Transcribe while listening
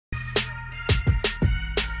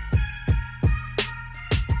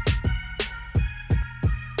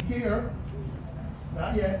here,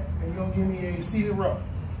 not yet, and you're gonna give me a seated row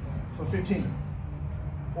for 15.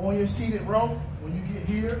 On your seated row, when you get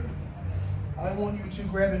here, I want you to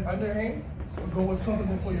grab it underhand and go what's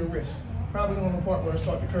comfortable for your wrist. Probably on the part where I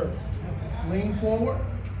start to curve. Lean forward,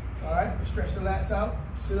 all right, stretch the lats out,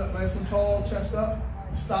 sit up nice and tall, chest up,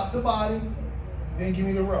 stop the body, then give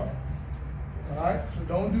me the row. All right, so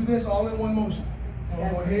don't do this all in one motion.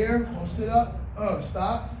 Don't go here, don't sit up,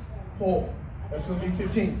 stop, pull. That's gonna be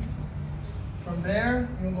 15. From there,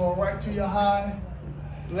 you're gonna go right to your high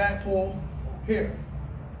lat pull here.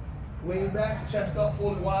 Lean back, chest up,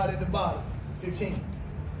 pull it wide at the bottom. 15.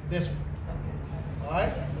 This one. All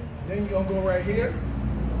right, then you're gonna go right here,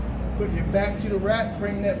 put your back to the rack,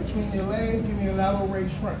 bring that between your legs, give me a lateral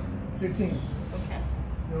raise front. 15.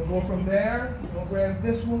 You'll go from there, you'll grab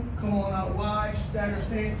this one, come on out wide, stagger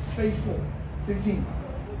stance, face pull, 15.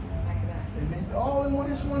 And then all in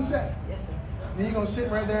just one set. Yes, sir. Then you're gonna sit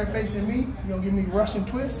right there facing me, you're gonna give me Russian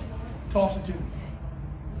twist, toss it to me.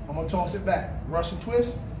 I'm gonna toss it back. Russian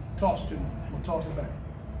twist, toss it to me. I'm gonna toss it back.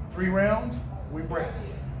 3 rounds, we break.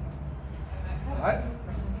 All right,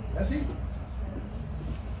 that's it.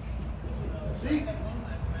 That's it.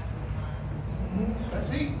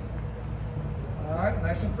 That's it. All right,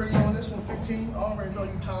 nice and pretty on this one, 15. I already know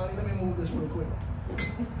you tiny. Let me move this real quick.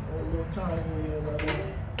 A little tiny here, right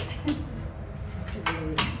there. Let's get rid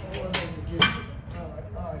of it.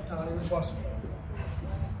 All right, Tiny, let's bust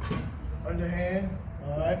it. Underhand.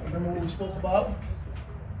 All right, remember what we spoke about?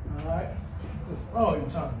 All right. Oh, you're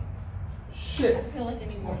tiny. Shit. I feel like I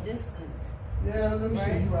need more distance. Yeah, let me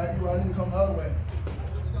see. You're right. You're right. I need to come the other way.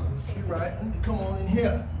 You're right. I need to come on in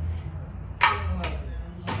here.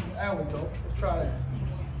 There we go. Let's try that.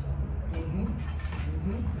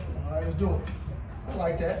 All right, let's do it. I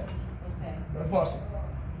like that. Okay. Let's bust it.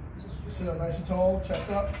 Sit up nice and tall, chest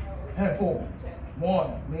up, hand pull.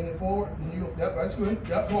 1, lean it forward, and you go. Yep, that's good.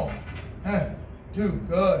 Yep, come on. Hand, 2,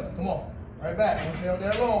 good. Come on. Right back. Don't stay out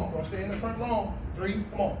there long. Don't stay in the front long. 3,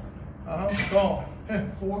 come on. Gone.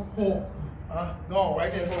 4, pull. Gone.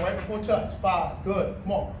 Right there. Go right before touch. 5, good.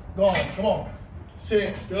 Come on. Gone. Come on.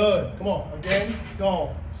 6, good. Come on. Again.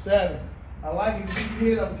 Gone. 7. I like it. Keep your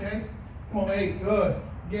head up, okay? Come on. 8, good.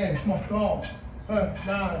 Again. Come on. Gone.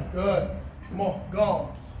 9, good. Come on.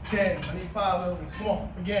 Gone. 10. I need 5 of those. Come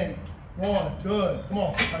on. Again. 1, good. Come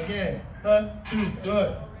on. Again. 2,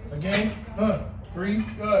 good. Again. 3,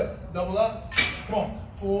 good. Double up. Come on.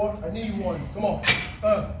 4, I need 1. Come on.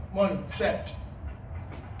 Money. Set.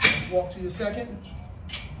 Let's walk to your second.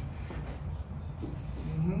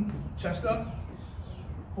 Chest up.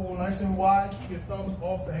 Pull nice and wide. Keep your thumbs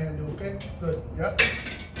off the handle, okay? Good. Yep.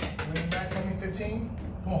 Lean back on me, 15.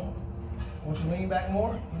 Come on. I want you to lean back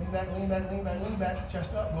more. Lean back, lean back, lean back, lean back.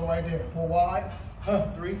 Chest up. Go right there. Pull wide.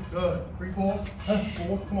 3. Good. 3 pull.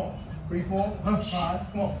 4. Come on. 3 pull.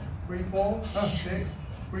 5. Come on. 3 pull. 6.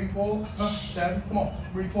 3 pull. 7. Come on.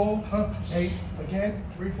 3 pull. 8. Again.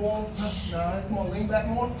 3 pull. 9. Come on. Lean back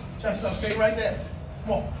more. Chest up. Stay right there.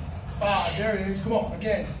 Come on. 5. There it is. Come on.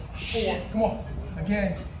 Again. 4. Come on.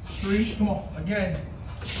 Again. 3. Come on. Again.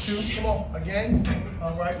 2. Come on. Again.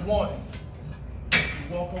 All right. 1.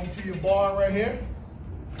 Walk over to your bar right here.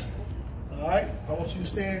 All right. I want you to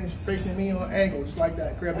stand facing me on an angle, just like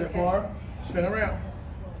that. Grab that bar. Spin around.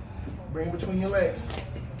 Bring it between your legs.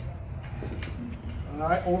 All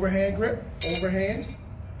right. Overhand grip. Overhand.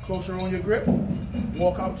 Closer on your grip.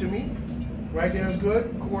 Walk out to me. Right there is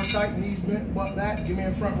good. Core tight, knees bent, butt back. Give me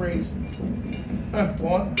a front raise.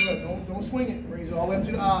 1, good. Don't swing it. Raise it all the way up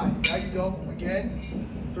to the eye. There you go. Again.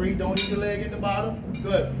 3, don't hit your leg at the bottom.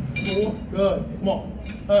 Good. 4, good. Come on.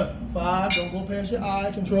 5, don't go past your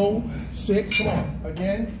eye. Control. 6, come on.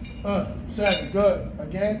 Again. 7, good.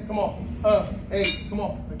 Again. Come on. 8, come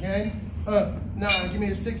on. Again. 9, give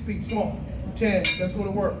me a 6 piece. Come on. 10, let's go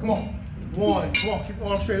to work. Come on. 1, come on. Keep your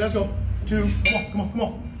arms straight. Let's go. 2, come on. Come on. Come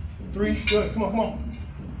on. 3, good. Come on. Come on.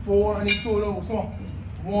 4, I need 2 of those. Come on.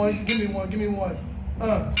 1, give me 1. Give me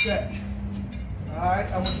 1. Set. All right.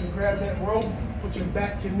 I want you to grab that rope. Put your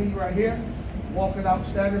back to me right here. Walk it out,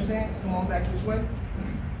 stagger stance. Come on back this way.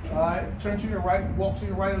 All right. Turn to your right. Walk to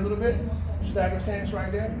your right a little bit. Stagger stance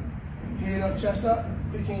right there. Head up, chest up.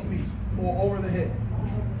 15 piece. Pull over the head.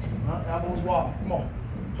 Elbows wide. Come on.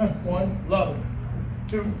 1, love it.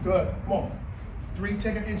 2, good. Come on. 3,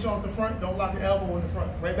 take an inch off the front. Don't lock your elbow in the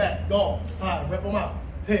front. Right back. Gone. 5, rip them out.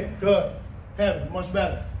 Hit. Good. 7, much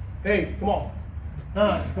better. 8, come on.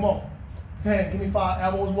 9, come on. 10, give me 5,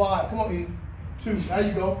 elbows wide. Come on, E. 2, there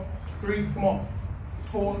you go. 3, come on.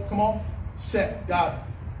 4, come on. Set, got it.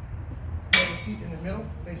 Have a seat in the middle,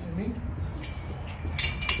 facing me.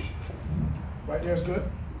 Right there is good.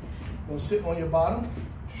 Go sit on your bottom.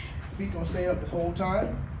 Feet gonna stay up this whole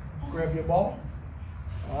time. Grab your ball.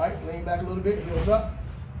 All right, lean back a little bit, heels up.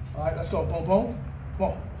 All right, let's go. Boom, boom.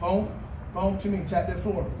 Come on, boom, boom. To me, tap that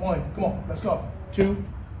floor. 1, come on, let's go. 2,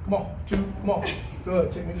 come on, 2, come on.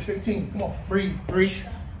 Good, take me to 15. Come on, breathe, breathe.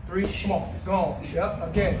 3, come on, gone. Yep,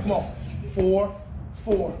 again, come on. 4,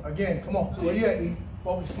 4, again, come on. Where you at, E?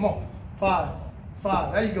 Focus, come on. 5,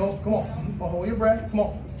 5, there you go, come on. Hold your breath, come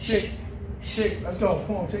on. 6, 6, let's go.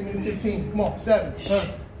 Come on, take me to 15. Come on, 7,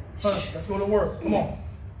 let's go to work. Come on.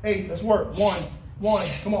 8, let's work. 1,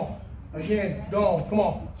 come on. Again, gone, come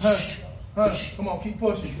on. Come on, keep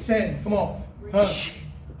pushing. 10, come on.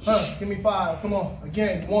 Give me 5, come on.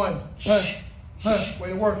 Again, 1, way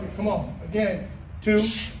to work it, come on. Again, 2,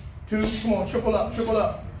 come on, triple up.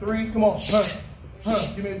 3, come on.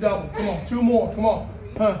 Give me a double, come on. 2 more, come on.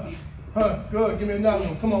 Good, give me another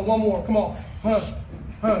one. Come on, 1 more, come on.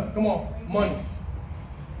 Come on, money.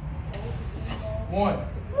 1.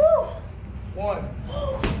 1.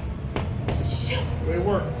 Way to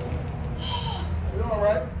work. We all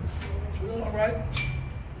right. We all right.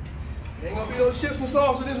 Ain't gonna be no chips and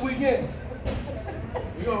salsa this weekend.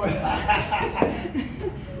 We all right.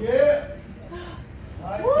 Yeah. All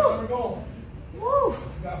right, so we're going. Woo.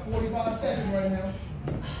 We got 45 seconds right now.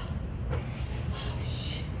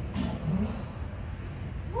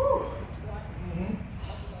 Woo.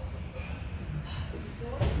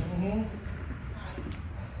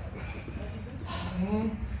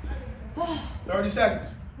 30 seconds.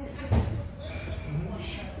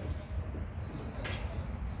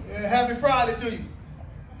 Yeah, happy Friday to you.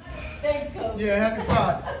 Thanks, Coach. Yeah, happy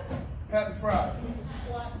Friday. Happy Friday.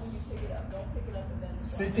 Squat when you pick it up. Don't pick it up and then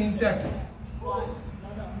squat. 15 seconds. Squat.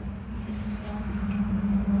 No.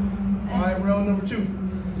 All right, round number 2.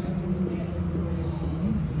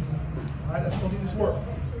 All right, let's go get this work.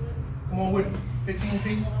 Come on with it. 15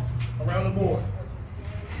 piece around the board.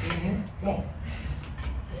 Come on.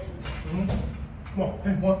 Come on.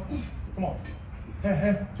 Hey, 1. Come on.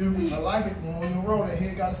 Hey, 2. I like it. 1 in a row. That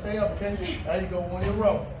head got to stay up, okay? There you go. 1 in a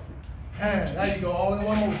row. There you go. All in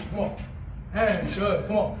one motion. Come on. Good.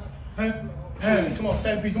 Come on. Come on.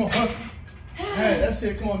 7 piece. Come on. That's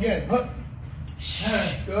it. Come on again. Good.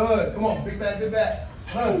 Come on. Big back.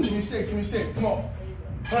 Give me 6. Come on.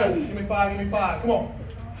 Give me 5. Come on.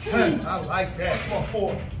 I like that. Come on.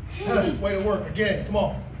 4. Way to work again. Come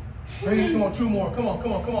on. Come on. 2 more. Come on.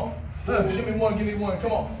 Give me 1.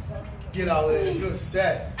 Come on. Get out of there. Good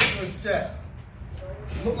set.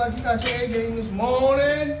 Look like you got your A game this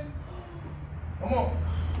morning. Come on.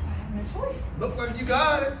 No choice. Look like you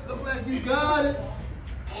got it.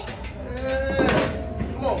 Yeah.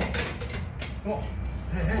 Come on. 1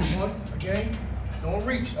 again. Don't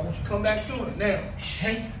reach. I want you to come back sooner. Now,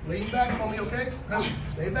 lean back for me, okay?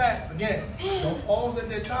 Stay back. Again. Don't pause at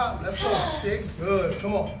that top. Let's go. 6. Good.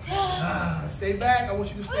 Come on. Stay back. I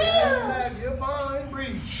want you to stay back. You're fine.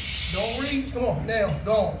 Breathe. Don't reach. Come on. Now.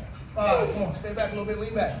 Gone. 5. Come on. Stay back a little bit.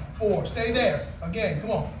 Lean back. 4. Stay there. Again.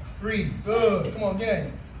 Come on. 3. Good. Come on.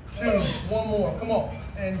 Again. 2. 1 more. Come on.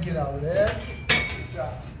 And get out of there. Good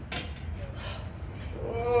job.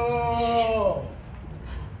 Oh.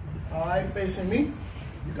 All right, facing me.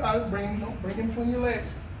 You got it. Bring it between your legs.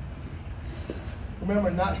 Remember,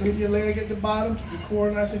 not to hit your leg at the bottom. Keep your core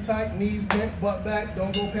nice and tight. Knees bent, butt back.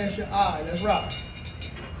 Don't go past your eye. Let's rock.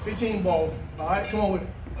 15 ball. All right, come on with it.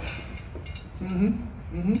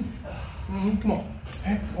 Come on.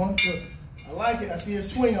 1, good. I like it. I see a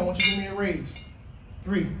swing. I want you to give me a raise.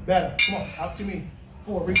 3, better. Come on, out to me.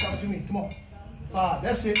 4, reach out to me. Come on. 5,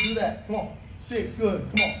 that's it. Do that. Come on. 6, good.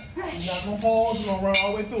 Come on. You're not going to pause. You're going to run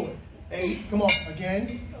all the way through it. 8, come on.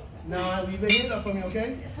 Again. 9, leave the head up for me,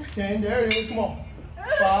 okay? 10, there it is. Come on.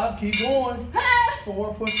 5, keep going.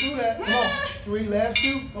 4, push through that. Come on. 3, last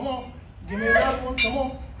 2. Come on. Give me another one. Come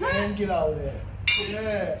on. And get out of there. Yeah.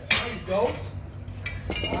 There you go. All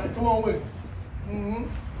right, come on with it.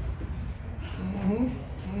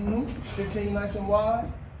 15 nice and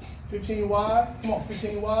wide. 15 wide. Come on.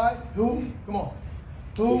 15 wide. Who? Come on.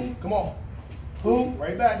 Who? Come on. Who?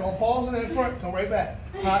 Right back. Don't pause in that front. Come right back.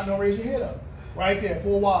 Hot. Don't raise your head up. Right there.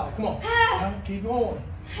 Pull wide. Come on. Keep going.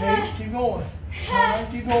 8. Keep going. 9.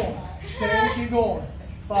 Keep going. 10. Keep going.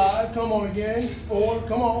 5. Come on again. 4.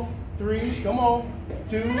 Come on. 3. Come on.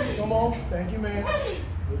 2. Come on. Thank you, man.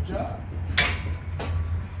 Good job.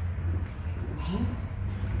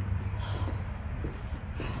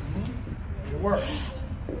 Good work.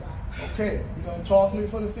 Okay. You're going to toss me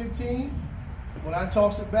for the 15. When I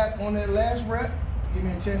toss it back on that last rep, give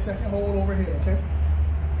me a 10-second hold overhead, okay?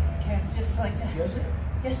 Okay, just like that. Yes, sir.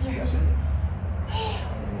 Yes, sir. Yes, sir.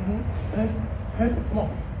 Come on.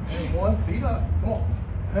 1, feet up. Come on.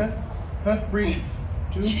 Breathe.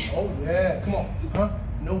 2. Oh yeah, come on. Huh?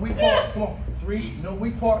 No weak parts. Come on. 3. No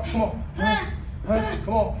weak parts. Come on. Huh?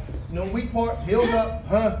 Come on. No weak part. Heels up.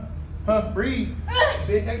 Breathe.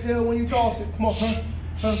 Big exhale when you toss it. Come on.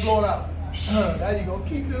 Blow it out. There you go.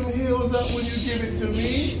 Keep them heels up when you give it to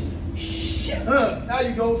me. There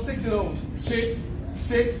you go. 6 of those.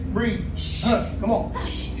 6. Breathe. Come on.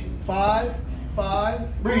 5.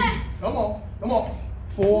 Breathe. Come on.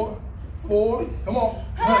 4. Come on.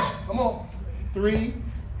 Come on. 3.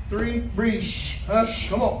 Breathe.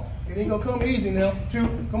 Come on. It ain't gonna come easy now.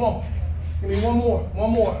 2. Come on. Give me one more.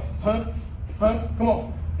 Come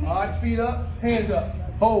on. All right, feet up, hands up.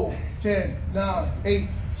 Hold. 10, 9, 8,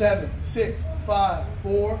 7, 6, 5,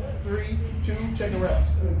 4, 3, 2. Take a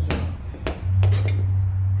rest.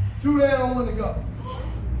 2 down, 1 to go.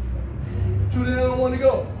 2 down, 1 to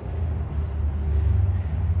go.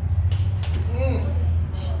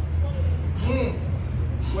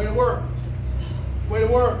 Way to work. Way to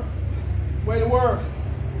work. Way to work.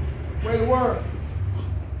 Way to work.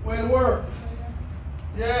 Way to work.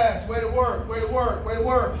 Yes, way to work. Way to work. Way to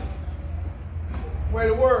work. Way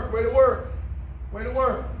to work. Way to work. Way to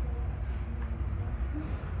work.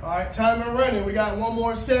 All right, time and running. We got one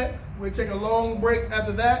more set. We'll take a long break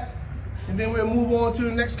after that, and then we'll move on to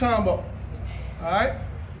the next combo. All right?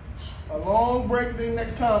 A long break, then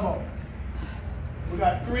next combo. We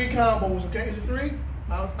got 3 combos, okay? Is it 3?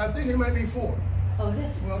 I think it might be 4. Oh, it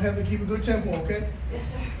is? We'll have to keep a good tempo, okay?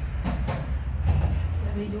 Yes, sir. So,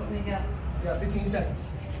 do you want me to go? You got 15 seconds.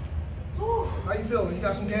 Whew. How you feeling? You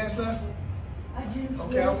got some gas left? I do.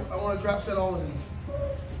 Okay, I want to drop set all of these.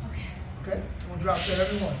 Okay? I'm going to drop set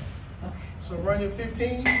every one. Okay. So run your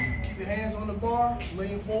 15, keep your hands on the bar,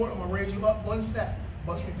 lean forward. I'm going to raise you up 1 step.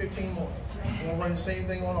 Bust me 15 more. I'm going to run the same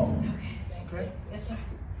thing on all. Okay? Yes, sir.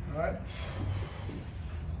 All right?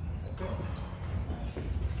 Okay.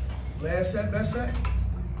 Last set, best set.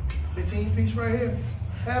 15 piece right here.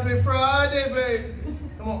 Happy Friday, baby.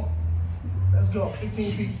 Come on. Let's go.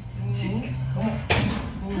 15 piece. Come on.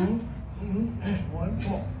 1.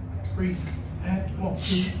 Come on. Breathe. Come on.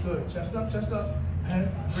 2. Good. Chest up. Chest up.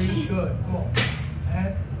 Breathe. Good. Come on.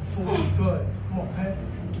 4. Good. Come on.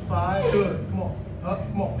 5. Good. Come on. Up.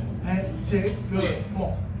 Come on. 6. Good. Come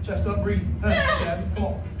on. Chest up. Breathe. 7. Come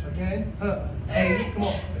on. Again. 8. Come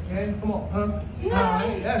on. Again. Come on.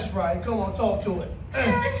 9. That's right. Come on. Talk to it.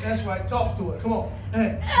 That's right. Talk to it. Come on.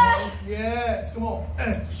 1. Yes. Come on.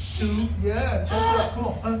 2. Yeah. Chest up. Come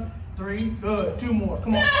on. 3. Good. 2 more.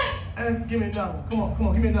 Come on. Give me another one. Come on. Come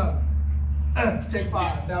on. Give me another one. Take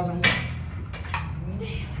 5. 1,001.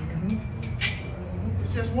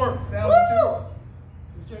 It's just work. 1,002.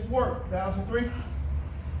 It's just work. 1,003.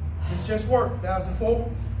 It's just work. 1,004.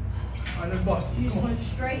 All right, let's bust it. You just went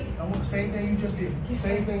straight. I want the same thing you just did.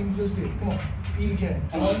 Same thing you just did. Come on. Eat again.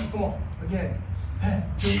 1. Come on. Again.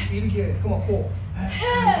 2. Eat again. Come on. 4.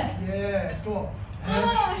 Yes. Come on.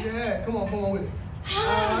 Yeah. Come on. Come on with it.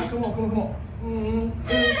 Come on. Come on. Come on.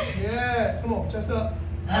 Yes. Come on. Chest up.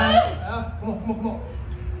 Come on. Come on. Come on.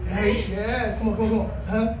 Hey. Yes. Come on. Come on.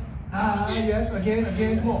 Come on. Yes. Again.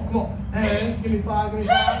 Again. Come on. Come on. Give me 5. Give me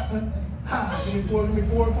 5. Give me 4. Give me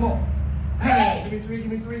 4. Come on. Give me 3.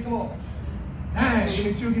 Give me 3. Come on. Give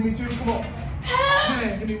me 2. Give me 2. Come on.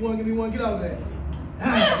 Give me 1. Give me 1. Get out of there.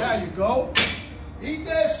 There you go. Eat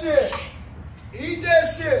that shit. Eat that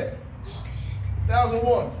shit.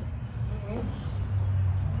 1,001.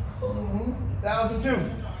 1,002.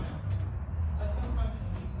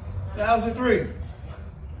 1,003.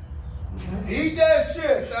 Eat that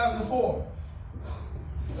shit. 1,004.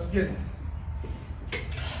 Let's get it.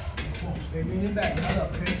 Come on, stay leaning back. Not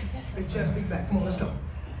up, okay? Big chest, big back. Come on, let's go.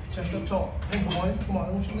 Chest up tall. Come on, come on.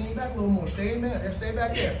 I want you to lean back a little more. Stay in there. Stay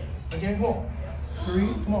back there. Again, come on.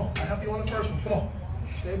 3. Come on. I help you on the first one. Come on.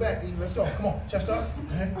 Stay back. Let's go. Come on. Chest up.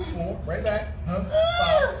 4. Right back. 5.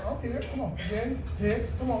 I'm here. Come on. Again.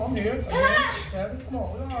 6. Come on. I'm here. Again. 7. Come on.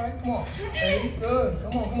 All right. Come on. 8. Good.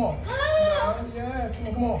 Come on. Come on. 9. Yes. Come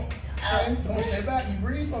on. Come on. 10. Come on. Stay back. You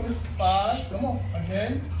breathe for me. 5. Come on.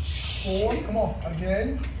 Again. 4. Come on.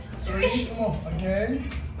 Again. 3. Come on.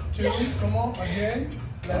 Again. 2. Come on. Again.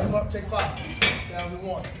 Let him up. Take 5.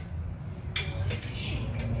 1,001.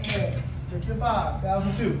 Okay. Take your 5.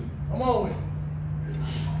 1,002. Come on with it.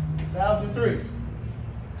 1,003.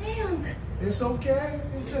 Damn. It's okay.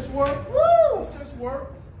 It's just work. Woo! It's just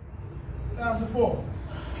work. 1,004. All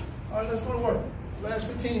right, let's go to work. Last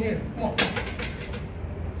 15 here. Come on.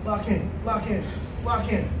 Lock in. Lock in. Lock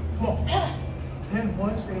in. Come on. And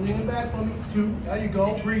 1. Stay leaning back for me. 2. There you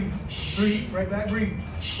go. Breathe. 3. Right back. Breathe.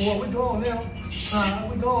 4. We're going now. 5.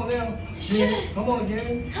 We're going now. 6. Come on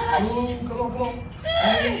again. 2. Come on. Come on.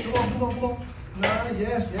 8. Come on. Come on. Come on. 9,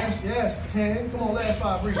 yes, yes, yes. 10, come on, last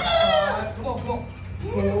 5, breathe. 5, come on, come on.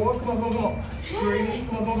 4, come on, come on, come on. 3, come on,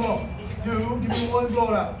 come on, come on. 2, give me 1, blow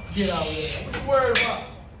it out. Get out of there. What you worried about?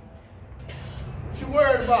 What you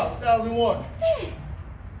worried about? 1001.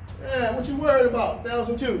 Yeah, what you worried about?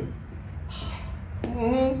 1002.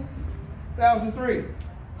 1003.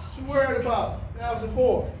 What you worried about?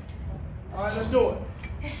 1004. All right, let's do it.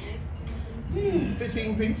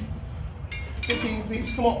 15 piece. 15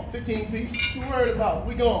 piece. Come on, 15 piece. What you worried about?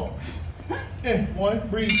 We going. 1,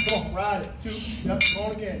 breathe. Come on, ride it. 2, yep,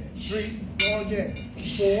 going again. 3, going again.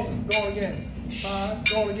 4, going again. 5,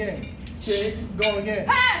 going again. 6, going again.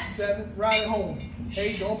 7, ride it home.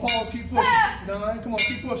 8, don't pause, keep pushing. 9, come on,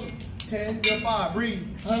 keep pushing. 10, you're 5, breathe.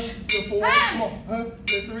 You're 4, come on.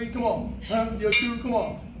 You're 3, come on. You're 2, come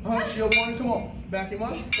on. You're 1, come on. Back him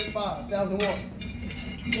up. Take 5, 1001.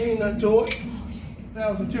 Ain't nothing to it.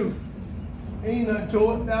 1002. Ain't nothing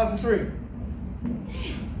to it. 1003.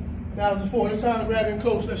 1004. It's time to grab him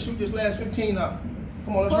close. Let's shoot this last 15 out.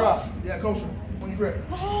 Come on, let's rock. Yeah, closer. On your grip.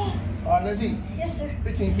 All right, let's eat. Yes, sir.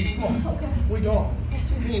 15 piece. Come on. Okay. We going. Yes,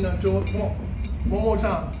 sir. Ain't nothing to it. Come on. One more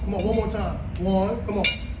time. Come on, one more time. 1. Come on.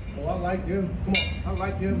 Oh, I like them. Come on. I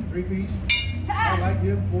like them. 3 piece. I like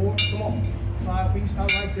them. 4. Come on. 5 piece. I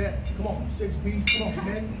like that. Come on. 6 piece. Come on.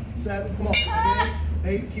 Again. 7. Come on. Again.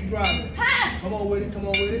 8. Keep driving. Come on with it. Come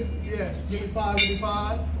on with it. Yes. Give me 5. Give me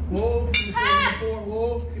 5. Whoa. Give me 4. Give me 4.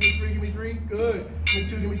 Whoa. Give me 3. Give me 3. Good. Give me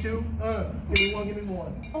 2. Give me 2. Give me 1. Give me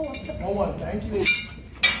 1. Oh, I'm sorry. 1. Thank you.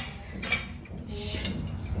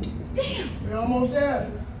 Damn. We're almost there.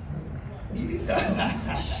 Eating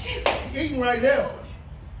right now.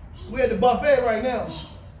 We're at the buffet right now.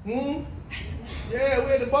 Yeah,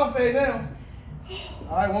 we're at the buffet now.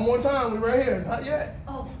 All right, one more time. We're right here. Not yet.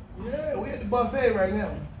 Oh. Yeah, we're at the buffet right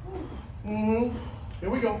now. Here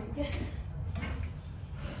we go. Yes.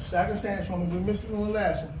 Stack and stance for me. We missed it on the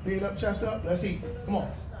last one. Head up, chest up. Let's eat. Come on.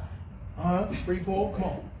 Breathe, pull. Come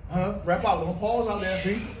on. Wrap out. Don't pause out there.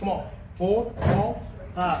 Breathe. Come on. 4. Come on. All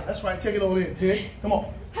right, that's right. Take it over there. Hit. Come on.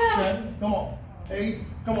 7. Come on. 8.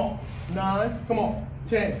 Come on. 9. Come on.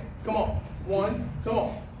 10. Come on. 1. Come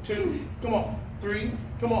on. 2. Come on. 3.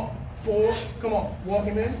 Come on. 4. Come on. Walk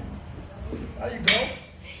him in. There you go.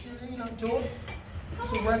 You're not doing it.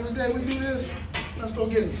 It's a regular day. We do this. Let's go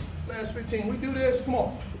get it. Last 15. We do this. Come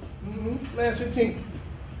on. Last 15.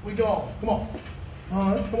 We go. Come on.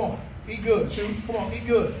 Come on. Eat good. 2. Come on. Eat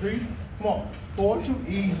good. 3. Come on. 4. Too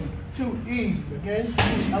easy. Too easy. Again.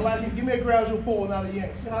 I like it. Give me a gradual pull, not a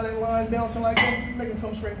yank. See how that line bouncing like that? Make him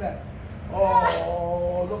come straight back.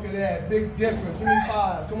 Oh, look at that. Big difference. Give me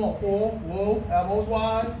 5. Come on. Pull. Whoa. Elbows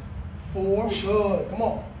wide. 4. Good. Come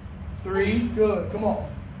on. 3. Good. Come on.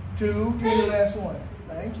 2. Give me the last one.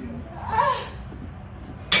 Thank you.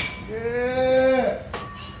 Yes.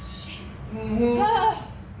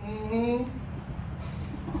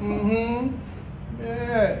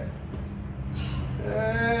 Yeah.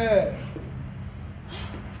 Yeah.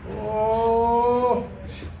 Oh.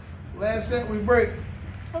 Last set we break.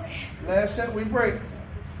 Okay. Last set we break.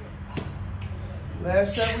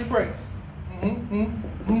 Last set we break.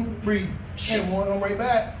 Breathe. And 1 on right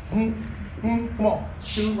back. Come on.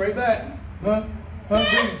 2 right back.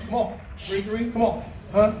 Breathe. Come on. 3. Come on.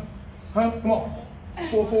 Come on.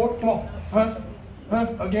 4. Come on.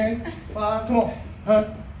 Again. 5. Come on.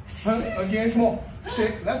 Again. Come on.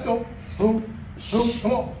 6. Let's go. Come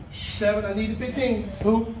on. 7. I need the 15.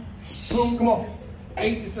 Come on.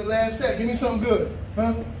 8 is the last set. Give me something good.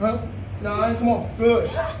 9. Come on. Good.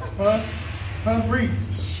 Breathe.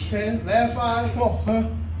 10. Last 5. Come on.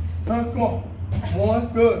 Come on. 1.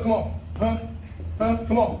 Good. Come on.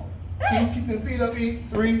 Come on. 2. Keep your feet up. Eat.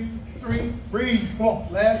 3. Breathe. Come on.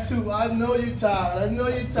 Last 2. I know you're tired. I know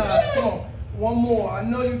you're tired. Come on. 1 more. I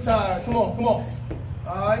know you're tired. Come on. Come on.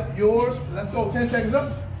 All right. Yours. Let's go. 10 seconds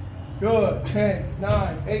up. Good. 10,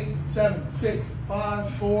 9, 8, 7, 6, 5,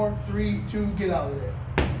 4, 3, 2. Get out of there.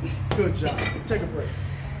 Good job. Take a break.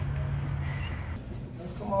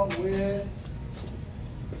 Let's come out with.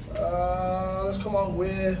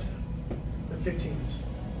 The 15s.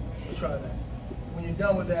 We'll try that. When you're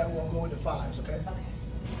done with that, we'll go with the 5s. Okay. Okay.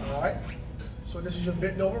 All right. So this is your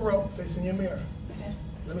bent over row facing your mirror. Okay.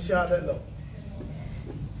 Let me see how that look.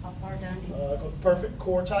 How far down do you? Go perfect.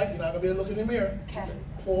 Core tight. You're not gonna be able to look in the mirror. Okay.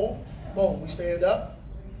 Pull. Boom. We stand up.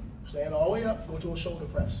 Stand all the way up. Go to a shoulder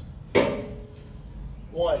press.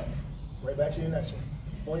 1. Right back to your next one.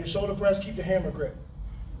 On your shoulder press, keep the hammer grip.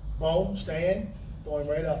 Boom. Stand. Throw him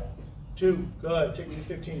right up. 2. Good. Take me to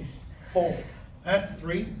 15. Hold.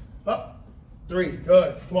 3. Up. 3.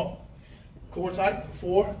 Good. Come on. Core tight.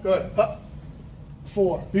 4. Good. Up.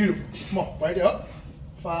 4. Beautiful. Come on. Right there. Up.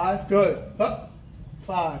 5. Good. Up.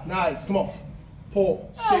 5. Nice. Come on.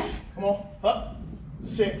 Pull. 6. Come on. Up.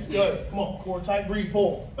 6. Good. Come on. Core tight. Breathe.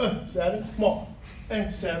 Pull. 7. Come on.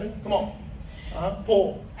 And 7. Come on.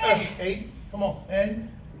 Pull. 8. Come on. And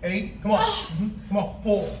 8. Come on. Come on.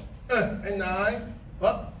 Pull. And 9.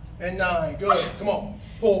 Up. And 9. Good. Come on.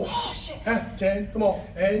 Pull. 10. Come on.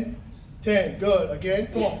 And 10. Good. Again.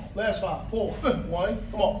 Come on. Last 5. Pull. 1.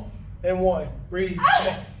 Come on. And 1. Breathe. Come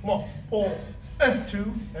on. Come on. Pull.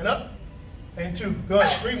 2. And up. And 2. Good.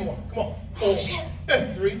 3 more. Come on. Pull.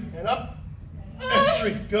 3. And up. And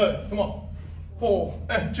 3. Good. Come on. Pull.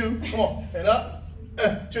 2. Come on. And up.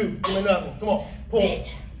 2. Give me another one. Come on. Pull.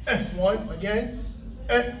 1. Again.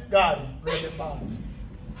 Got it. Ready at 5.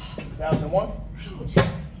 1001.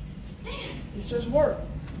 It's just work.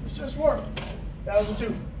 It's just work.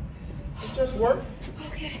 1002. It's just work.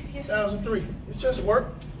 Okay. Yes. 1003. It's just work.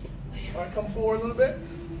 All right, come forward a little bit.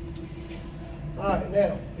 All right,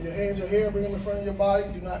 now, your hands are here. Bring them in front of your body.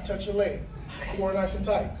 Do not touch your leg. Core nice and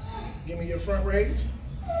tight. Give me your front raise.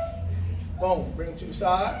 Boom. Bring them to the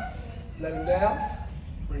side. Let him down.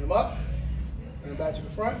 Bring him up. Bring him back to the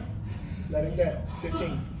front. Let him down.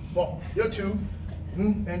 15. Boom. Your 2.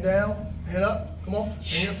 And down. And up. Come on.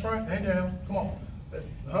 And your front. And down. Come on.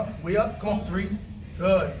 We up. Come on. 3.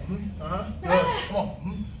 Good. Good. Come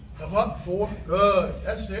on. Up. 4. Good.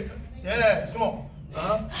 That's it. Yes. Come on. We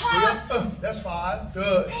up. That's 5.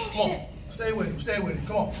 Good. Come on. Stay with him. Stay with him.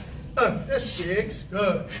 Come on. That's 6.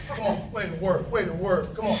 Good. Come on. Way to work. Way to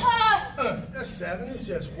work. Come on. That's 7. It's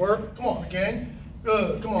just work. Come on. Again.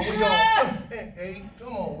 Good. Come on. We go. And 8.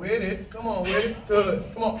 Come on with it. Come on with it. Good.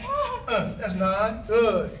 Come on. That's 9.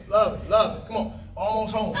 Good. Love it. Love it. Come on.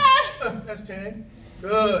 Almost home. That's 10.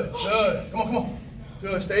 Good. Good. Come on. Come on.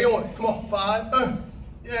 Good. Stay on it. Come on. 5.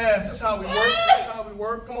 Yes, that's how we work. That's how we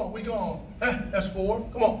work. Come on. We go on. That's 4.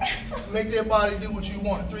 Come on. Make their body do what you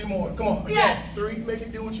want. 3 more. Come on. Again. Yes. 3. Make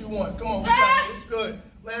it do what you want. Come on. We got this. Good.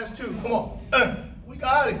 Last 2. Come on. We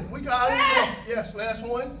got it. We got it. Come on. Yes. Last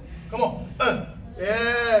 1. Come on.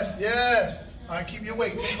 Yes. Yes. All right. Keep your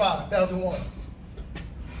weight. Take 5. 1001.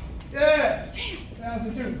 Yes.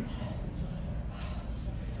 1002.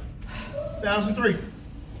 1003.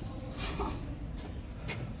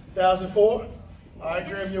 1004. All right,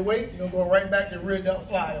 grab your weight. You're going to go right back to rear delt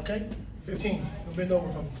fly, okay? 15. You'll bend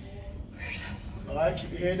over from me. All right,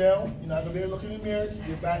 keep your head down. You're not going to be able to look in the mirror. Keep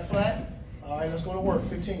your back flat. All right, let's go to work.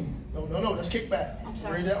 15. No, let's kick back. I'm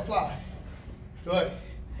sorry. Rear delt fly. Good.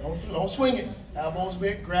 Don't swing it. Elbows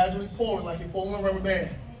big. Gradually pull it like you're pulling a rubber band.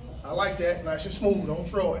 I like that. Nice and smooth. Don't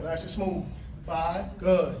throw it. Nice and smooth. 5.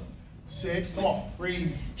 Good. 6. Come on.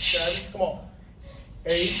 Breathe. 7. Come on.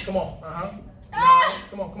 8. Come on. 9.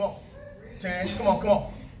 Come on. Come on. 10. Come on. Come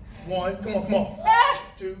on. 1. Come on. Come on.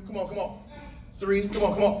 2. Come on. Come on. 3. Come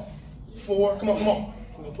on. Come on. 4. Come on. Come on.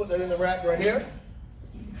 We're going to put that in the rack right here.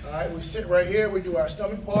 All right. We sit right here. We do our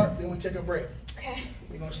stomach part. Then we take a break. Okay.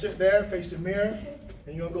 We're going to sit there, face the mirror,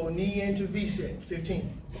 and you're going to go knee into V-sit. 15.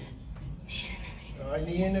 All right.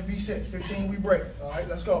 Knee into V-sit. 15. We break. All right.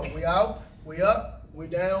 Let's go. We out. We up. We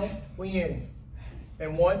down. We in.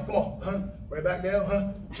 And 1. Come on. Right back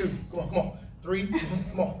down. 2. Come on. Come on. 3.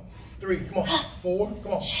 Come on. 3. Come on. 4.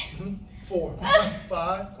 Come on. 4.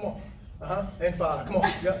 5. Come on. And 5. Come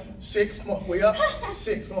on. Yep. 6. Come on. We up.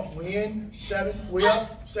 6. Come on. We in. 7. We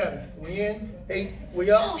up. 7. We in. 8.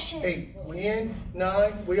 We up. 8. We in.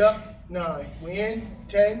 9. We up. 9. We in.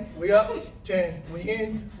 10. We up. 10. We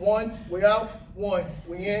in. 1. We out. 1.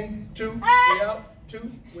 We in. 2. We out.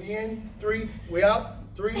 2. We in. 3. We out.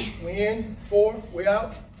 3. We in. 4. We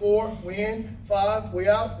out. 4. We in. 5. We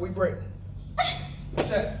out. We break.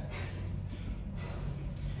 Set.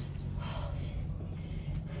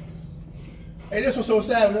 Hey, this one's so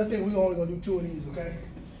sad, but I think we're only going to do 2 of these, okay?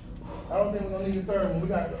 I don't think we're going to need the 3rd one. We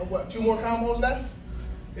got, what, 2 more combos left?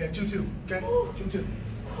 Yeah, 2-2, okay? 2-2.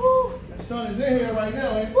 That sun is in here right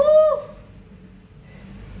now, ain't it?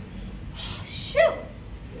 Shoot!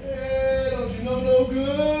 Yeah, don't you know no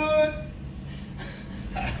good?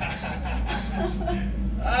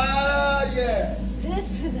 Yeah. This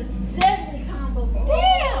is a deadly combo.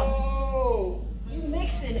 Oh. Damn! You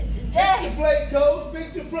mixing it Fix the today. plate, coach.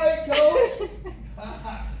 Fix the plate, coach.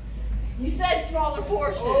 You said smaller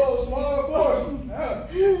portions. Oh, smaller portion.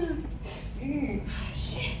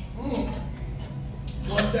 Shit.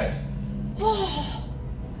 1 second.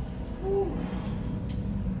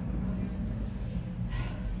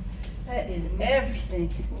 That is everything.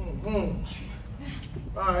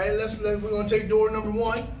 All right, we're gonna take door number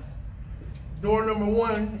 1. Door number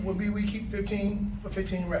 1 will be we keep 15 for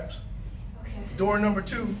 15 reps. Okay. Door number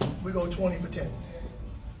 2, we go 20 for 10.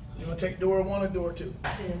 So you're gonna take door 1 or door 2? 2.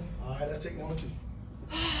 All right, let's take number 2.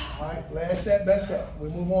 All right, last set, best set. We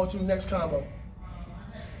move on to the next combo.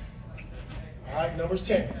 All right, numbers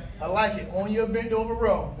 10. I like it. On your bend over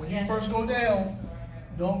row. When you first go down,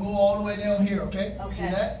 don't go all the way down here, okay? Okay. See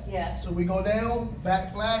that? Yeah. So we go down,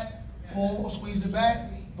 back flat, pull, squeeze the back,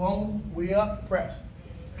 boom, we up, press.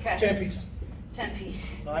 Okay. 10 piece. 10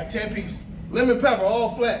 piece. All right, 10 piece. Lemon pepper,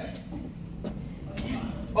 all flat.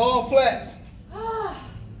 All flats. All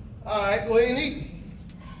right, go ahead and eat.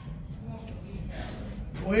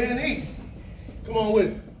 Go ahead and eat. Come on with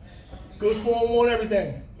it. Good form on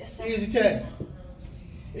everything. Yes, sir. Easy 10.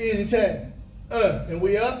 Easy 10. And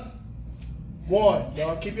we up. 1.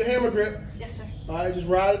 Y'all keep your hammer grip. Yes, sir. All right, just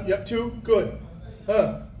ride it. Yep, 2. Good.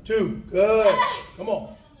 2. Good. Come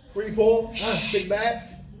on. 3, pull. Stick back.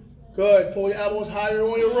 Good. Pull your elbows higher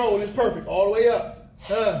on your roll. It's perfect. All the way up.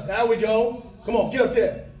 There we go. Come on. Get up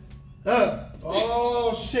there.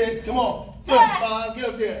 Oh, shit. Come on. 5. Get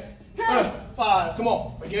up there. 5. Come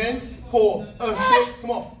on. Again. 4. 6.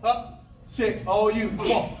 Come on. Up. 6. All you.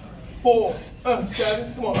 Come on. 4.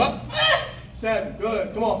 7. Come on. Up. 7.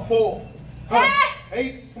 Good. Come on. 4.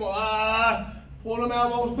 8. Come on. Pull them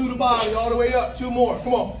elbows through the body all the way up. 2 more.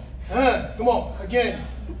 Come on. Come on. Again.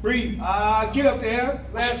 Breathe. Get up there.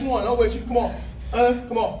 Last one. I'm with you. Come on.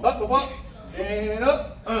 Come on. Up, up, up. And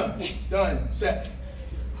up. Done. Set.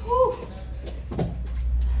 Whew.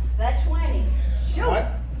 That 20. Shoot. All right.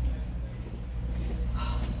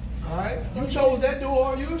 All right. You chose that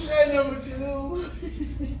door. You said number 2.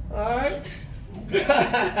 All right.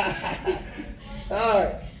 All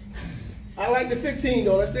right. I like the 15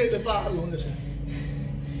 though. Let's stay at the 5 on this one.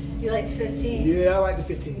 You like 15? Yeah, I like the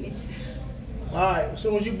 15. All right. As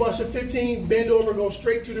soon as you bust a 15, bend over, go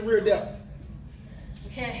straight to the rear delt.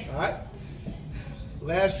 Okay. All right.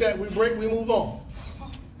 Last set, we break, we move on.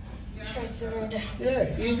 Straight to the rear delt.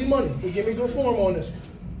 Yeah, easy money. Just give me good form on this one.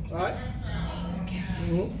 All right. Okay.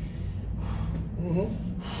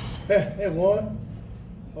 And 1.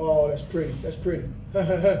 Oh, that's pretty. That's pretty.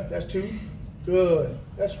 That's 2. Good.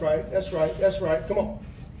 That's right. That's right. That's right. Come on.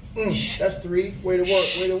 That's 3. Way to work.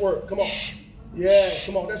 Way to work. Come on. Yeah.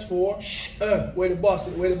 Come on. That's 4. Way to bust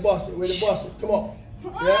it. Way to bust it. Way to bust it. Come on.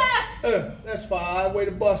 Yeah. That's 5. Way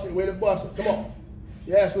to bust it. Way to bust it. Come on.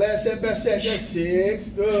 Yes. Last set. Best set. That's 6.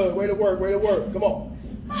 Good. Way to work. Way to work. Come on.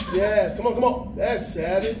 Yes. Come on. Come on. That's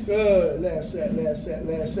 7. Good. Last set. Last set.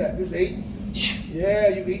 Last set. This 8. Yeah.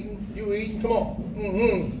 You eating. You eating. Come on.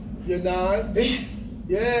 You're 9. 8.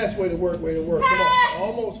 Yes, way to work, way to work. Come on,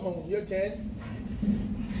 almost home. You're 10.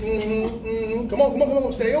 Come on, come on, come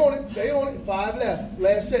on. Stay on it, stay on it. 5 left.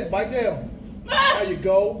 Last set, bite down. There you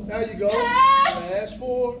go, there you go. Last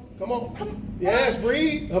 4. Come on. Yes,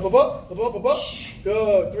 breathe. Up, up, up, up, up, up, up.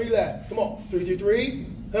 Good. 3 left. Come on. 3, 2, 3.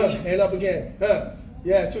 And up again.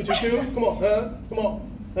 Yeah, 2, 2, 2. Come on. Come on.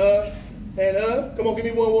 And come on, give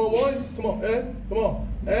me 1, 1, 1. Come on. Come on.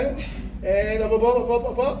 And up, up, up, up,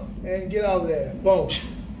 up, up, and get out of there. Boom.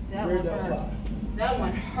 Rear delt fly. That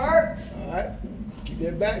one hurt. All right. Keep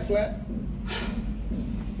that back flat.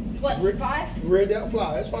 What, 5? Rear delt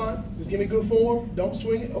fly. That's fine. Just give me good form. Don't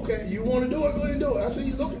swing it. Okay. You want to do it? Go ahead and do it. I see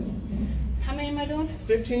you looking. How many am I doing?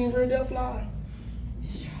 15 rear delt fly.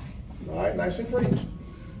 All right. Nice and pretty.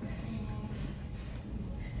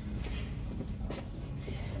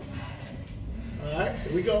 All right.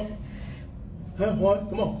 Here we go. 1.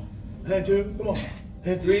 Come on. And 2, come on.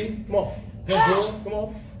 And 3, come on. And 4, come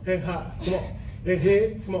on. And high, come on. And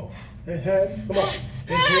head, come on. And head, come on.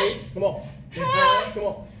 And head, come on. And head, come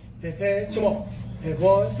on. And head, come on. And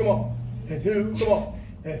 1, come on. And 2, come on.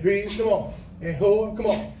 And 3, come on. And 4, come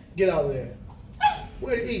on. Get out of there.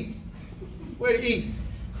 Where to eat? Where to eat?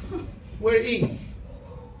 Where to eat?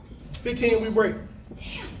 15, we break.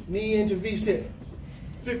 Knee into V-sit.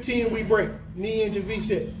 15, we break. Knee into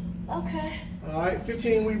V-sit. Okay. All right,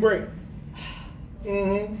 15, we break.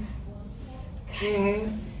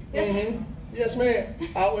 Yes, ma'am.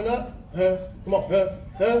 Out and up. Come on.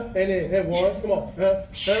 And then, and 1, come on.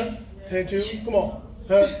 And 2, come on.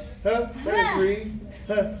 And 3.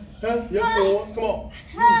 You're 4, come on.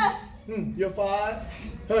 You're 5.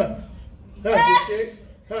 You're 6.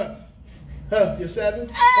 You're 7.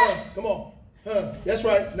 Come on. That's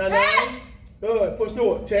right. Now 9. Good. Push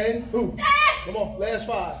through it. 10. Ooh. Come on. Last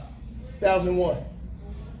 5. 1001.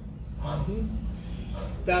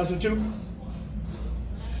 1002.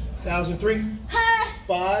 1003.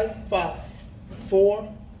 5. 5.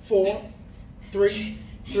 4. 4. 3.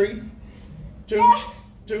 3. 2.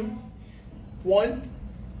 2. 1.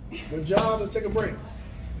 Good job. Let's take a break.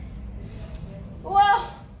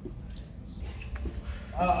 Well.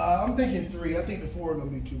 I'm thinking 3. I think the 4 is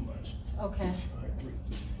going to be too much. Okay. All right, 3.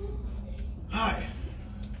 All right.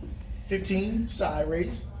 15, side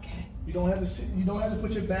raise. Okay. You don't have to sit, you don't have to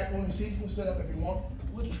put your back on the seat. You can sit up if you want.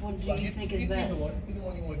 Which one do you think is best? Either one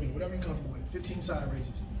you want to do, whatever you're comfortable with. 15 side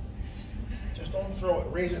raises. Just don't throw it.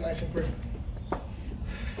 Raise it nice and pretty.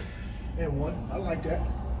 And 1, I like that.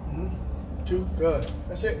 2, good.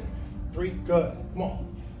 That's it. 3, good. Come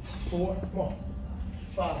on. 4, come on.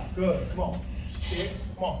 5, good. Come on. 6,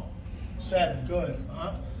 come on. 7, good.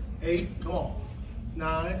 8, come on.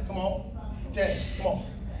 9, come on. 10, come on.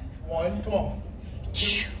 1, come on.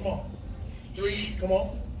 2, come on. 3, come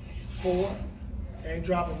on. 4, and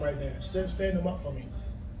drop them right there. Stand them up for me.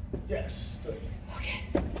 Yes, good. Okay.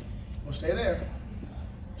 Well, stay there.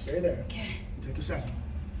 Stay there. Okay. Take a second.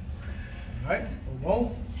 All right, hold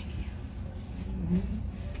on. Thank you.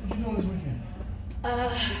 What you doing this weekend?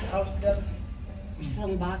 Get the house together?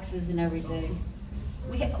 Some boxes and everything.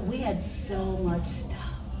 We had so much stuff.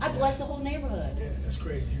 I blessed the whole neighborhood. Yeah, that's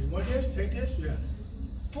crazy. You want this? Take this? Yeah.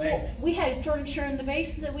 We had furniture in the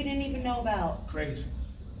basement that we didn't even know about. Crazy.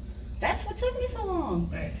 That's what took me so long.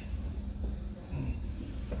 Man.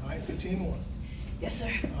 All right, 15 more. Yes,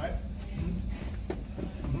 sir. All right. Come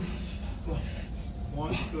on.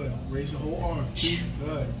 1, good. Raise the whole arm. 2,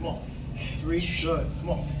 good. Come on. 3, good. Come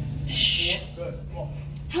on. 4, good. Come on.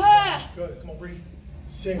 5, good. Come on, breathe.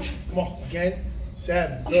 6, come on. Again.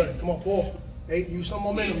 7, good. Come on, pull. 8, use some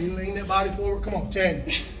momentum. You lean that body forward. Come on. 10.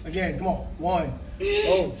 Again. Come on. 1.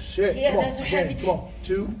 Oh, shit. Yeah, come on. those are Again. heavy. Come on.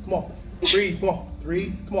 2, come on. 3, come on.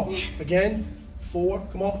 3, come on. Again. 4,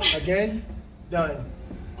 come on. Again. Done.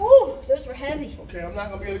 Ooh, those were heavy. Okay, I'm not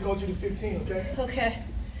going to be able to go to the 15, okay? Okay.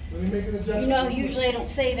 Let me make an adjustment. You know, usually I don't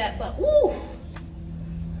say that, but ooh.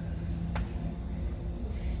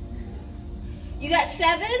 You got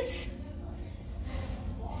 7s?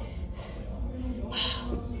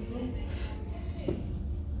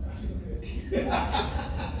 I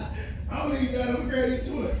don't even know I'm ready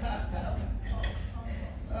to it.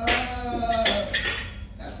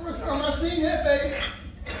 That's the first time I've seen that face.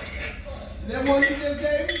 That one you just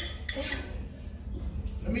gave me?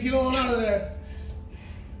 Let me get on out of there.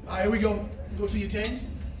 All right, here we go. Go to your 10s.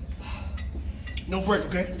 No break,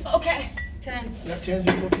 okay? Okay. 10s. Yep, 10s,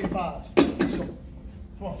 then go to your 5s. Let's go.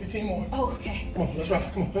 Come on, 15 more. Oh, okay. Come on, let's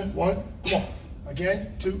rock. Come on. 1, come on.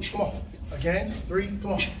 Again, 2, come on. Again, 3,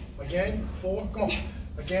 come on. Again, 4, come on.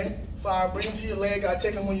 Again, 5, bring them to your leg. I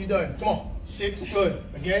take them when you're done. Come on. 6, good.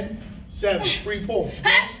 Again, 7, 3, pull.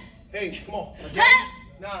 Again, 8, come on. Again,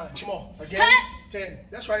 9, come on. Again, 10.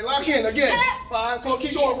 That's right, lock in. Again, 5, come on,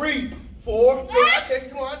 keep going. Breathe. 4, good. I take it.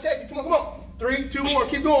 Come on, I take it. Come on, come on. 3, 2 more.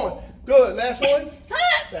 Keep going. Good. Last one.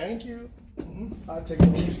 Thank you. I take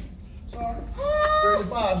it. Sorry.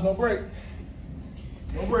 35s, no break.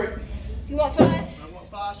 No break. You want 5s? I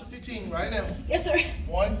want 5s to 15 right now. Yes, sir.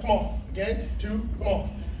 1, come on. Again, 2, come on.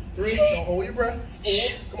 3, don't hold your breath. 4,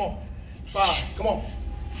 come on. 5, come on.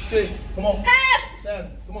 6, come on.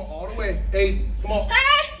 7, come on, all the way. 8, come on.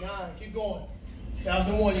 9, keep going.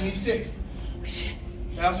 1001, you need 6.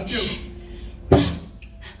 1002.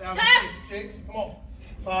 1003, 6, come on.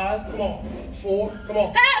 5, come on. 4, come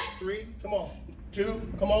on. 3, come on. 2,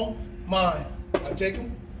 come on. Mine. I take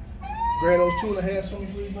them. Grab those 2.5 for me,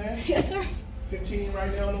 please, man. Yes, sir. 15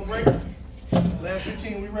 right now, no break. Last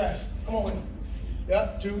 15, we rest. Come on with it.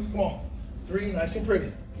 Yep, 2, come on. 3, nice and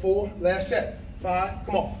pretty. 4, last set. 5,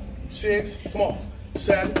 come on. 6, come on.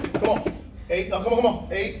 7, come on. 8, come on.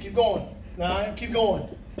 8, keep going. 9, keep going.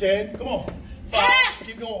 10, come on. 5,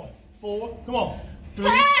 keep going. 4, come on. 3,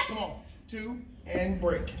 come on. 2, and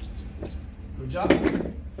break. Good job.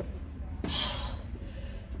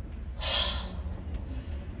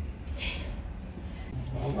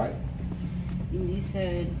 All right. You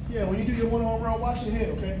said. Yeah, when you do your one-arm row, watch your head,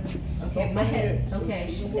 okay? Okay, my head. So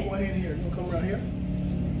Okay. you put one hand here. You come around here.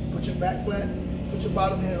 Put your back flat. Put your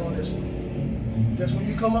bottom hand on this one. Just when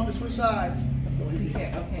you come up and switch sides. Go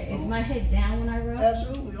ahead. Okay. Is my head down when I row?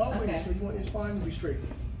 Absolutely, always. Okay. So you want your spine to be straight.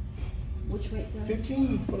 Which way, sir?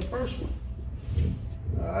 15 for the first one.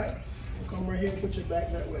 All right. We'll come right here and put your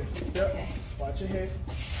back that way. Yep. Okay. Watch your head.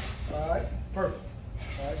 All right. Perfect.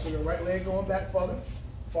 All right. So your right leg going back farther.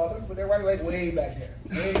 Farther. Put that right leg way back there.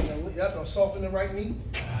 Yep. Now soften the right knee.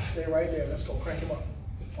 Stay right there. Let's go. Crank them up.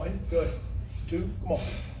 1, good. 2, come on.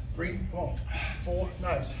 3, come on. 4,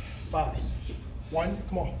 nice. 5. 1,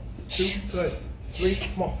 come on. 2, good. 3,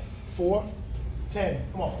 come on. 4, 10,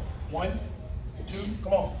 come on. 1, 2,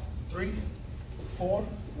 come on. 3, 4,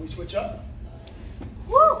 we switch up.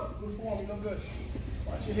 Woo! Good form, you look good.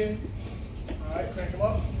 Watch your head. All right, crank them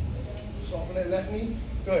up. Soften that left knee.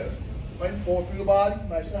 Good. Right, pull through the body,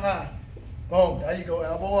 nice and high. Boom, there you go,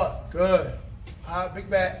 elbow up. Good. High, big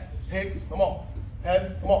back. Hips, come on.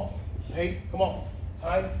 Heavy, come on. 8, come on. All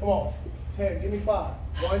right, come on. 10, give me 5.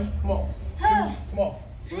 1, come on. 2, come on.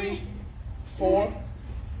 3, 4,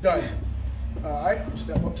 done. All right,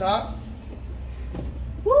 step up top.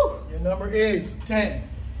 Woo! Your number is 10.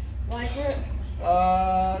 Wide grip.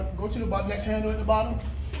 Go to the next handle at the bottom.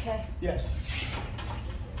 Okay. Yes.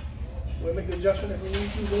 We'll make the adjustment if we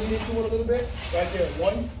need to. Lean into it a little bit. Right there.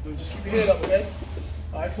 1. Just keep your head up, okay?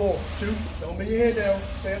 All right, 4. 2. Don't bend your head down.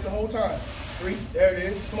 Stay up the whole time. 3. There it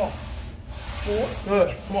is. Come on. 4.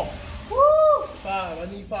 Good. Come on. Woo! 5. I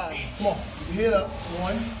need 5. Come on. Keep your head up.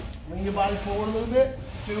 1. Lean your body forward a little bit.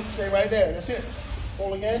 2. Stay right there. That's it.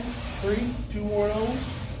 Pull again. 3. 2 more of those.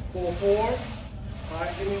 4. 4. All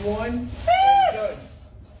right, give me 1. And done.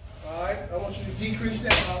 All right, I want you to decrease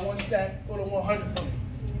that by 1 stack. Go to 100 for me.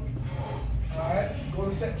 All right, go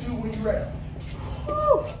to set 2 when you're ready.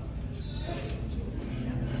 Woo!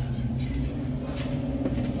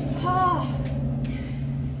 Ah.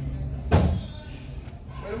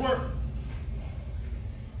 Way to work.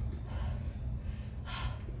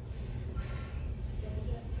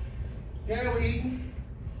 Yeah, we're eating.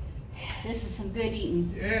 This is some good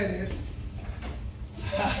eating. Yeah, it is.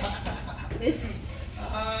 This is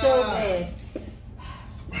so good.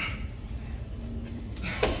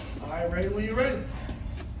 All right, ready when you're ready.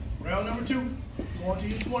 Round number 2. Going to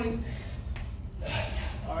your 20.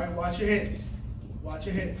 All right, watch your head. Watch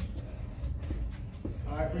your head.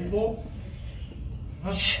 All right, breathe ball.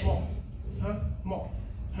 Huh? Come on. Huh? Come on.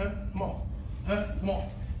 Huh? Come on. Huh? Come on.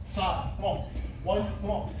 5. Come on. 1.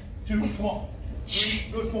 Come on. 2. Come on.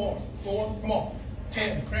 3. Good form. 4. Come on.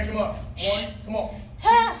 10. Crank him up. 1. Come on. 2.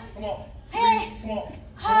 Come on. 3. Come on.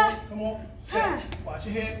 4. Come on. 7. Watch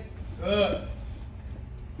your head. Good.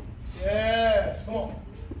 Yes. Come on. All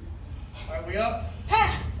right, we up.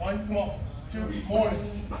 1. Come on. 2.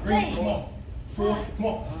 Morning. 3. Come on. 4. Come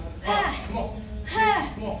on. 5. Come on. 6.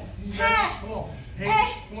 Come on. 7. Come on. 8.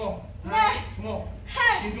 Come on. 9. Come on.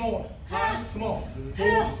 Keep going. 5. Come on.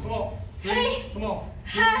 4. Come on. 3. Come on.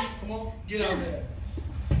 2. Come on. Get out there.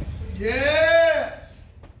 Yes.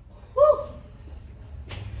 Woo!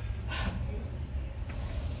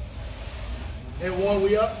 And 1,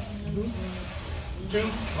 we up. 2,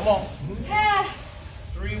 come on.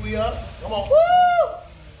 3, we up. Come on. Woo!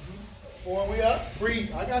 4, we up.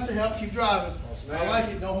 Breathe. I got your help. Keep driving. I like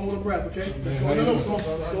it. Don't hold the breath, okay? Let's go. No, come on.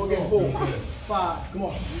 Let's go again. 4, 5. Come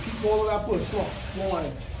on. You keep going with that push. Come on.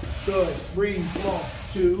 1. Good. Breathe. Come on.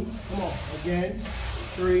 2. Come on. Again.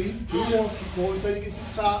 3. 2 more. Keep going until you get to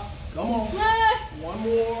the top. Come on. 1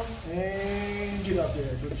 more. And get up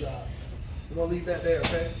there. Good job. We're going to leave that there,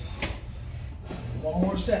 okay? 1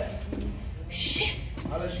 more set. Shit.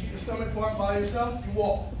 I'll let you get your stomach part by yourself. You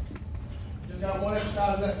walk. Just got 1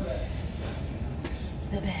 exercise left for that.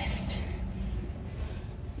 The best.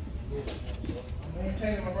 I'm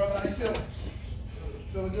maintaining, my brother. How you feeling?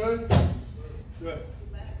 Feeling good? Good.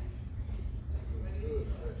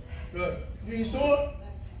 Good. You ain't sore?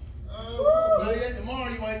 Well, yeah, tomorrow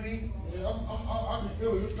you might be. Yeah, I can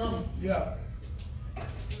feel it. It's coming. Yeah.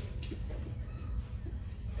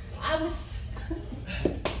 I was.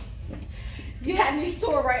 You had me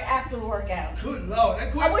sore right after the workout. Good Lord.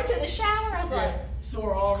 That quick. I went to the shower. I was like,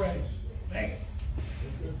 sore already. Man.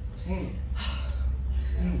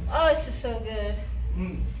 oh, this is so good.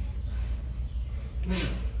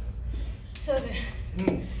 So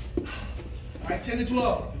good. All right, 10 to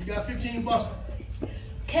 12. You got 15 busting.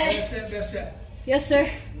 Okay. Best set, best set. Yes, sir.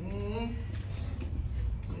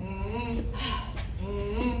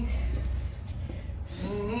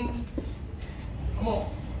 Come on.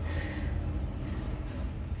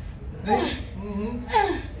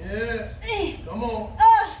 Yes. Come on.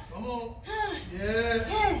 Come on.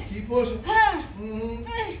 Yes. Keep pushing.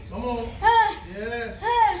 Come on. Yes.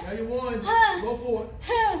 Now you won. Go for it.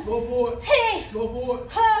 Go for it. Go for it.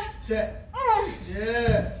 Set.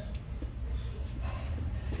 Yes.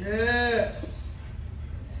 Yes.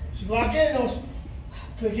 She lock in, don't she?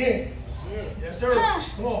 Click in. Yes, sir.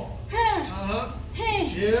 Come on.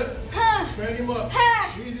 Yeah. Crank him up.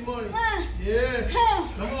 Easy money. Yes.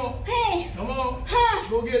 Come on. Come on.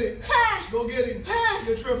 Go get it. Go get him.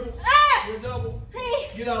 You're triple. You're double.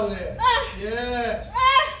 Get out of there. Yes.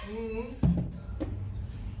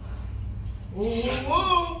 Woo, woo,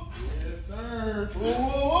 woo. Yes, sir. Woo, woo,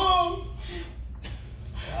 woo.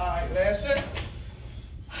 All right, last set.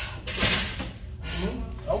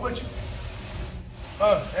 I'm with you.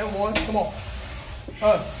 And 1, come on.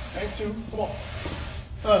 And 2, come on.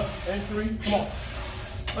 And 3, come on.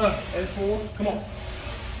 And 4, come on.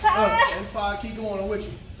 And 5, keep going, I'm with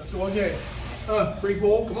you. Let's go again. 3,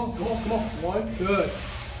 4, come on, come on, come on. 1, good.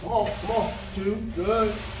 Come on, come on. 2,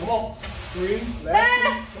 good. Come on. 3,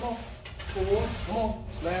 last 2, come on. 4. Come on.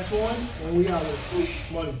 Last one. And we out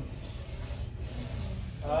with money.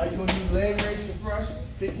 All right, you're gonna do leg raise to thrust,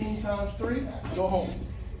 15 times 3. Go home.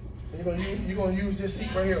 And you're gonna use this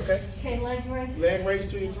seat right here, okay? Okay, leg raise. Leg raise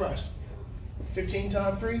to your thrust. 15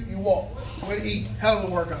 times 3. You walk. Way to eat. Hell of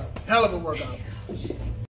a workout. Hell of a workout.